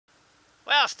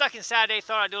Well, stuck inside there,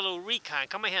 thought I'd do a little recon.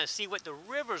 Come in here and see what the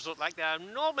rivers look like that I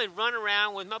normally run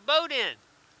around with my boat in.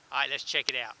 All right, let's check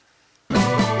it out.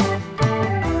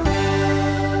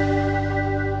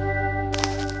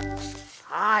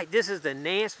 All right, this is the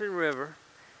Nansemond River,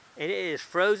 and it is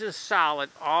frozen solid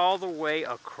all the way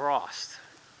across.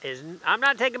 I'm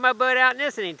not taking my boat out in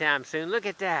this anytime soon. Look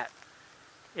at that.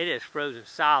 It is frozen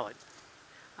solid.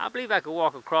 I believe I could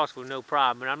walk across with no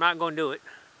problem, but I'm not going to do it.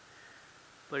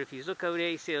 But if you look over there,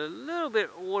 you see a little bit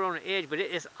of water on the edge, but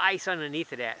it is ice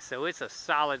underneath of that. So it's a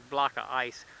solid block of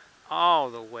ice all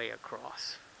the way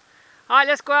across. All right,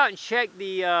 let's go out and check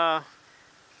the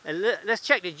let's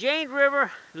check the James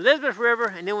River, Elizabeth River,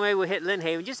 and then maybe we'll hit Lynn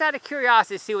Haven, just out of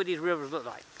curiosity to see what these rivers look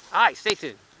like. All right, stay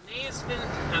tuned.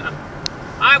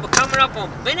 All right, we're coming up on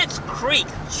Bennett's Creek.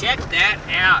 Check that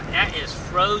out. That is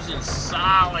frozen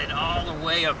solid all the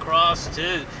way across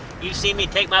too. You've seen me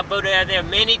take my boat out of there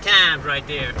many times right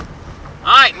there.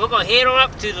 All right, we're gonna head on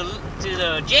up to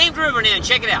the James River now and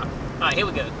check it out. All right, here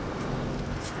we go.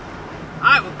 All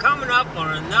right, we're coming up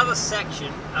on another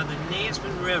section of the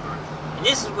Nansemond River. And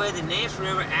this is where the Nansemond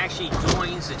River actually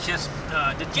joins the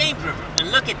James River.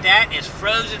 And look at that, it's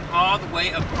frozen all the way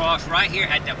across right here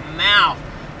at the mouth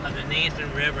of the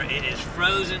Nansemond River. It is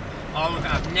frozen all the way.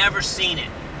 I've never seen it.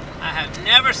 I have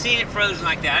never seen it frozen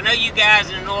like that. I know you guys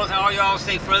in the north, all y'all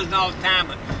stay frozen all the time,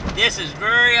 but this is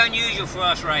very unusual for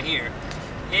us right here.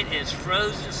 It is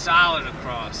frozen solid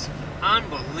across.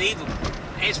 Unbelievable.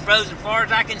 It's frozen as far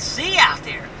as I can see out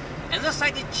there. It looks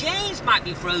like the James might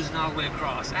be frozen all the way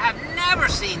across. I have never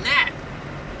seen that.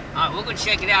 All right, we're going to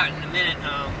check it out in a minute.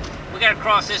 We got to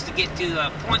cross this to get to a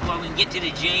point where we can get to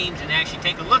the James and actually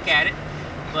take a look at it.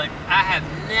 But I have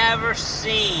never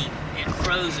seen it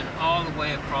frozen all the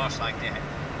way across like that.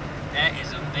 That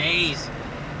is amazing.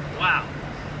 Wow.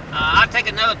 I'll take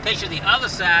another picture of the other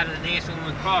side of the Nansemond when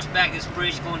we cross back this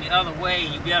bridge going the other way,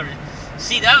 and you'll be able to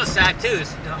see the other side too.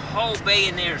 The whole bay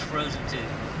in there is frozen too.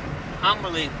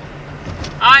 Unbelievable.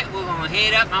 Alright, we're going to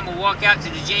head up. I'm going to walk out to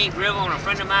the James River on a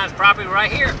friend of mine's property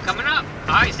right here, coming up.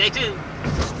 Alright, stay tuned.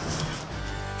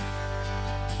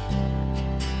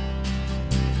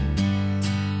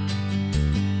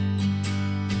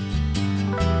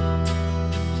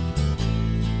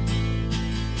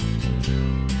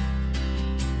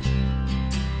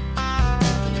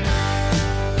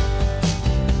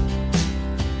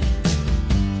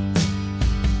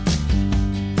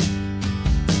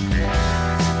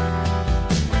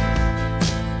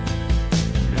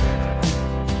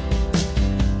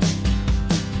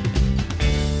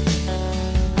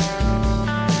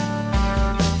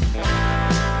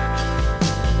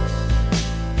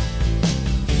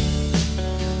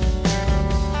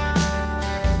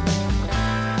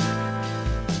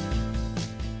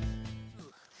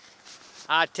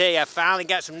 I tell you, I finally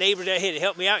got some neighbors out here to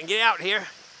help me out and get out here.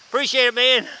 Appreciate it,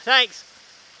 man. Thanks.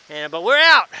 But we're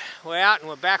out. We're out and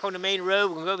we're back on the main road.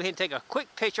 We're going to go over here and take a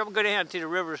quick picture. I'm going to go down to the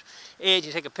river's edge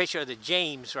and take a picture of the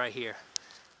James right here.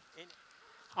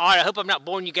 All right, I hope I'm not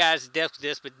boring you guys to death with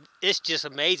this, but it's just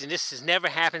amazing. This has never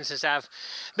happened since I've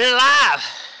been alive.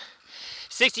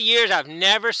 60 years, I've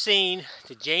never seen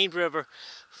the James River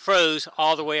froze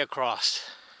all the way across.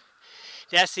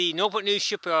 That's the Newport News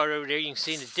Shipyard over there. You can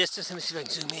see in the distance. Let me see if I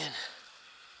can zoom in.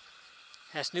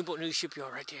 That's Newport News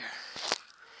Shipyard right there.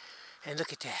 And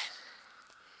look at that.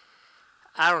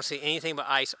 I don't see anything but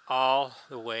ice all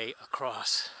the way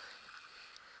across.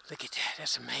 Look at that.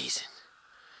 That's amazing.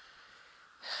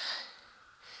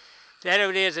 That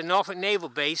over there is the Norfolk Naval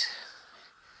Base.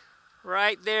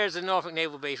 Right there is the Norfolk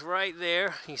Naval Base. Right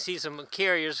there. You can see some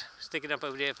carriers sticking up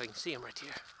over there if I can see them right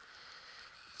there.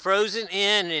 Frozen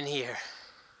in here.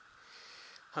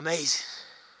 Amazing.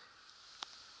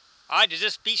 All right, does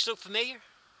this beach look familiar?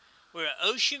 We're at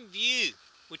Ocean View.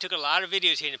 We took a lot of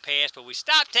videos here in the past, but we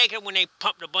stopped taking them when they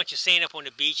pumped a bunch of sand up on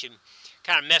the beach and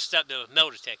kind of messed up the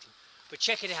metal detecting. But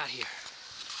check it out here.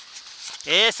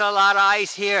 It's a lot of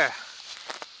ice here.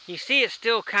 You see it's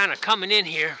still kind of coming in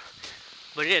here,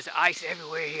 but it is ice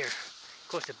everywhere here. Of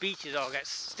course, the beach is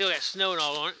still got snow and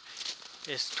all on it.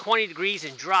 It's 20 degrees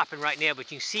and dropping right now,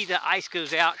 but you can see the ice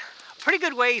goes out a pretty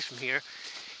good ways from here.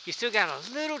 You still got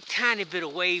a little tiny bit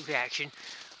of wave action,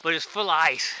 but it's full of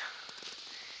ice.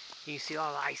 You can see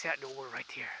all the ice out in the water right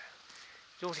there.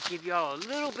 Just want to give y'all a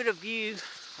little bit of view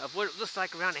of what it looks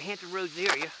like around the Hampton Roads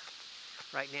area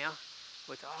right now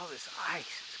with all this ice.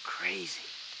 It's crazy.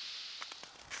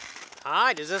 All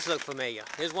right, does this look familiar?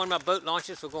 Here's one of my boat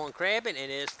launches for going crabbing,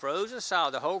 and it's frozen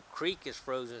solid. The whole creek is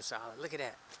frozen solid. Look at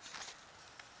that.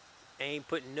 Ain't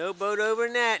putting no boat over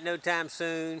in that no time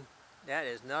soon. That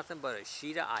is nothing but a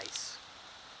sheet of ice.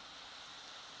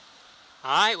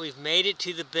 Alright, we've made it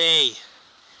to the bay.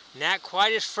 Not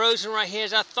quite as frozen right here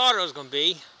as I thought it was going to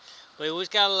be. But we've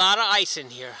got a lot of ice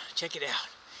in here. Check it out.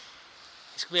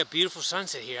 It's going to be a beautiful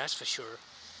sunset here, that's for sure.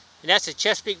 And that's the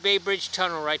Chesapeake Bay Bridge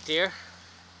Tunnel right there.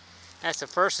 That's the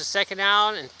first and second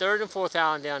island and third and fourth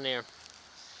island down there.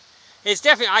 It's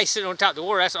definitely ice sitting on top of the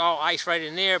water. That's all ice right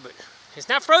in there, but it's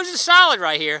not frozen solid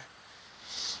right here.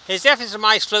 There's definitely some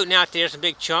ice floating out there, some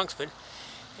big chunks, but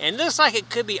and it looks like it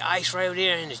could be ice right over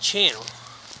there in the channel.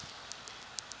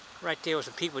 Right there with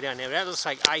some people down there, but that looks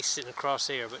like ice sitting across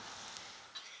there. But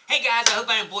hey guys, I hope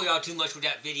I didn't bore y'all too much with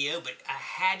that video, but I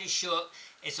had to show up.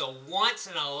 It's a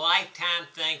once-in-a-lifetime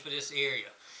thing for this area.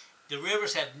 The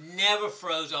rivers have never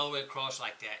froze all the way across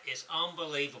like that. It's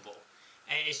unbelievable.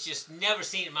 And it's just never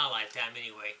seen in my lifetime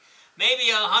anyway.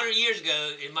 Maybe 100 years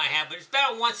ago it might have, but it's been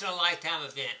a once-in-a-lifetime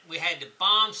event. We had the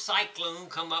bomb cyclone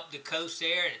come up the coast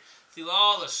there and through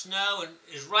all the snow, and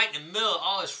it's right in the middle of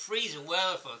all this freezing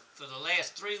weather for the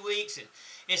last 3 weeks, and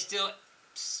it's still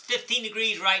 15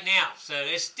 degrees right now, so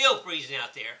it's still freezing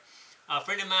out there. A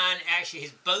friend of mine, actually,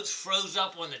 his boat's froze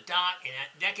up on the dock, and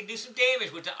that can do some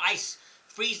damage with the ice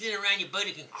freezing around your boat.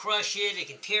 It can crush it, it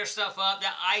can tear stuff up.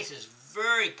 That ice is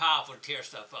very powerful to tear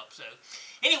stuff up. So,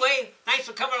 anyway, thanks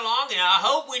for coming along, and I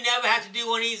hope we never have to do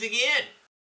one of these again.